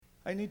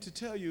I need to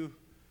tell you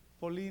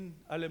Pauline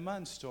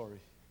Alemán's story,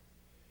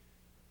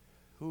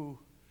 who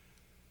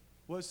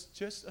was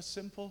just a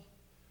simple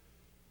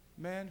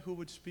man who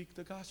would speak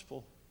the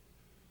gospel,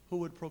 who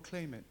would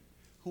proclaim it,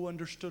 who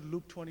understood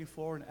Luke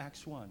 24 and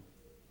Acts 1.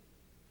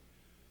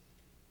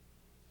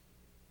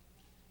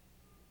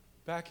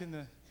 Back in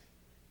the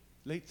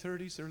late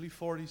 30s, early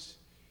 40s,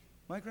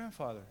 my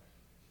grandfather,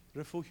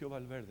 Refugio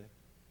Valverde,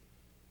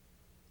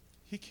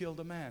 he killed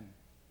a man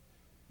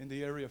in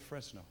the area of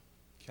Fresno,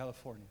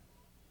 California.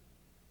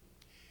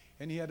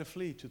 And he had to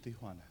flee to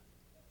Tijuana.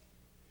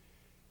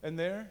 And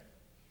there,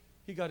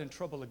 he got in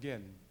trouble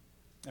again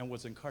and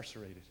was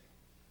incarcerated.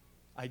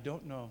 I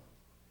don't know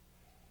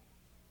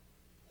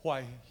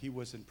why he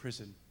was in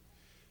prison.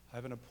 I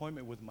have an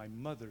appointment with my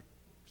mother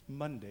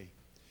Monday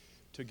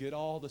to get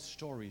all the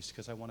stories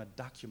because I want to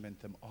document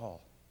them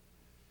all.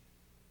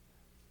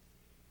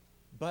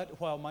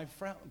 But while my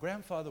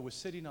grandfather was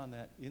sitting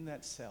in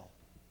that cell,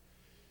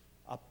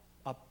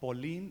 a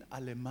Pauline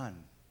Alemán,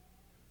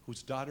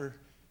 whose daughter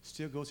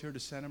still goes here to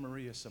Santa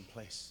Maria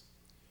someplace,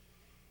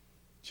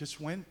 just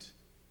went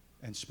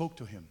and spoke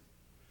to him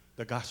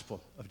the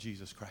gospel of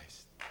Jesus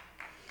Christ.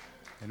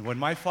 And when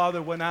my father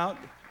went out,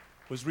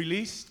 was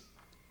released,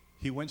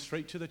 he went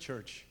straight to the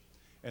church.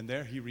 And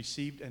there he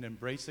received and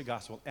embraced the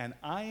gospel. And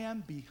I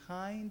am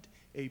behind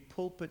a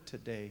pulpit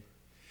today,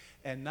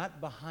 and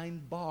not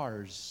behind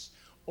bars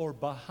or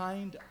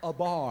behind a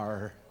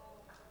bar,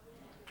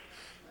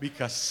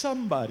 because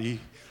somebody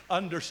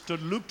understood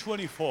Luke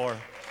 24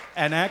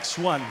 and Acts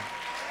 1.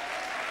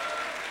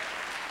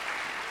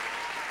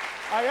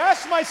 I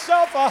asked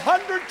myself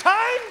 100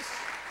 times,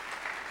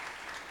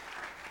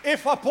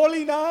 if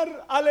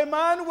Apolinar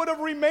Alemán would have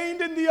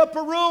remained in the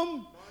upper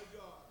room,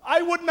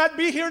 I would not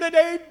be here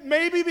today,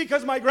 maybe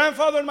because my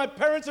grandfather and my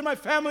parents and my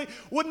family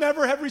would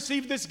never have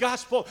received this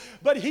gospel.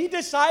 But he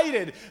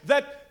decided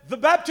that the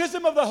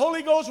baptism of the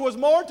Holy Ghost was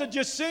more to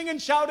just sing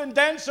and shout and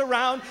dance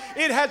around.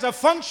 It has a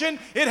function,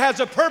 it has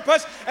a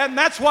purpose, and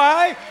that's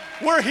why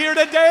we're here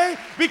today,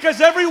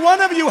 because every one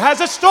of you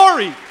has a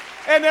story,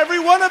 and every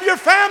one of your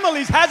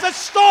families has a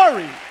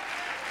story.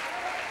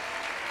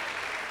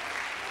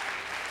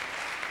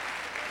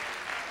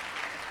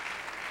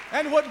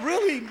 And what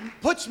really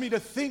puts me to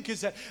think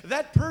is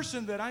that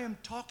person that I am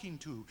talking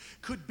to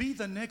could be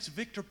the next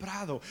Victor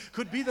Prado,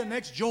 could be the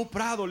next Joe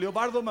Prado,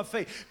 Leobardo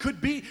Maffei,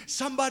 could be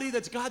somebody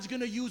that God's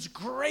going to use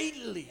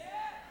greatly.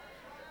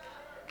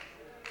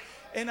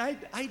 And I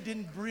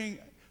didn't bring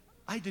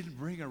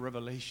a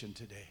revelation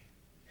today.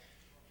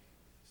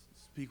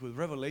 Speak with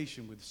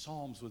revelation, with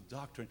psalms, with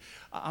doctrine.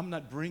 I'm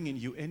not bringing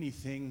you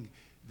anything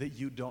that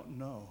you don't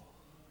know.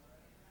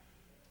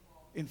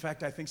 In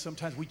fact, I think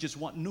sometimes we just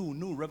want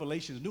new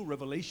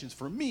revelations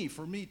for me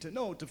to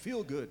know, to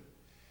feel good.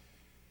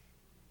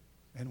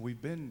 And we've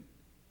been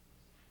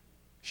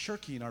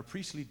shirking our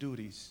priestly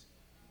duties,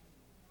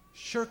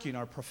 shirking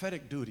our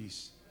prophetic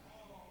duties.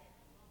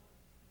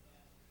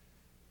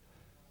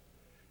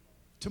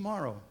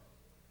 Tomorrow,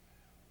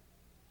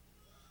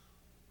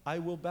 I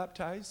will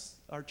baptize,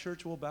 our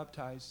church will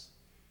baptize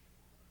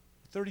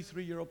a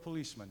 33-year-old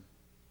policeman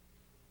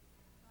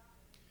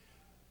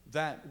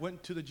that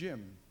went to the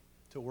gym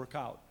to work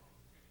out.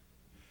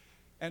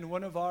 And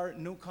one of our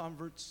new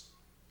converts,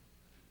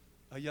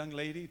 a young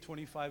lady,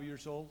 25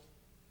 years old,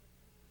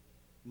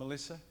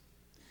 Melissa,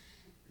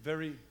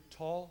 very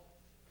tall,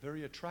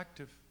 very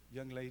attractive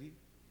young lady,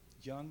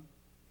 young,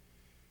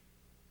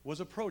 was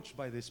approached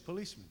by this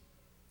policeman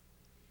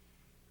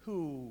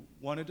who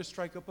wanted to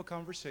strike up a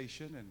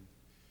conversation and,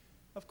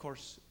 of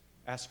course,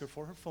 ask her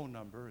for her phone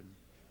number and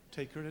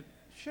take her to,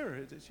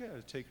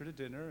 take her to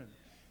dinner, and,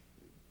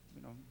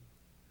 you know,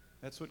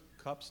 that's what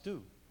cops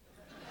do.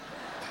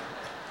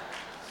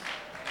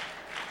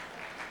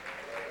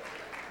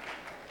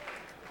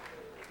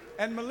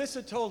 And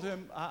Melissa told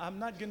him, I'm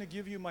not going to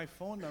give you my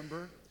phone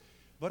number,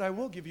 but I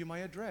will give you my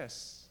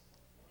address.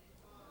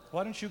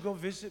 Why don't you go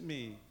visit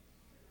me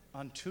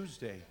on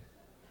Tuesday?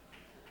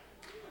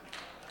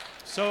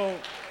 So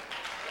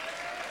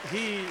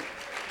he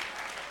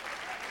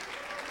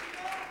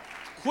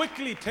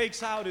quickly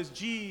takes out his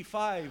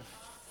G5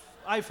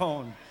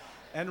 iPhone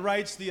and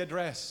writes the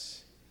address.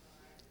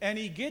 And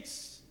he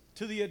gets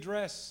to the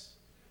address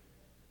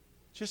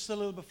just a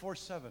little before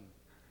 7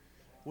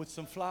 with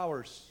some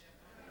flowers.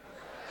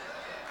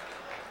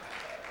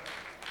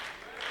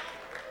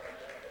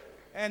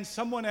 And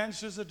someone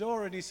answers the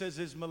door and he says,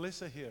 "Is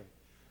Melissa here?"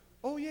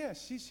 "Oh,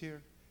 yes, she's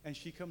here." And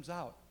she comes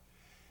out.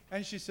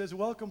 And she says,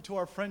 "Welcome to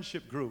our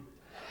friendship group."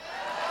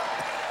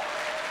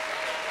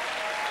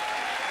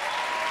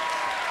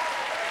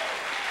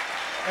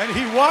 And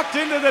he walked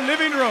into the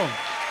living room.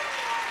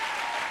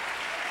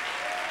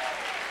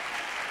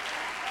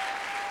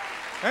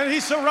 And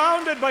he's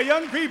surrounded by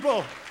young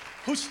people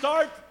who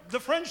start the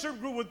friendship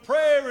group with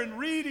prayer and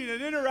reading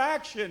and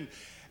interaction.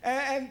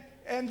 And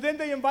then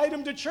they invite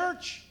him to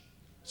church.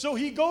 So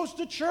he goes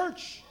to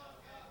church.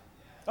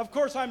 Of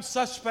course, I'm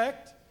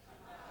suspect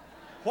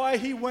why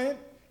he went.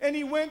 And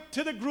he went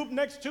to the group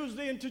next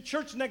Tuesday and to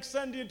church next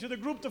Sunday and to the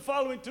group the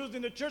following Tuesday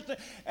and to church.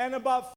 And about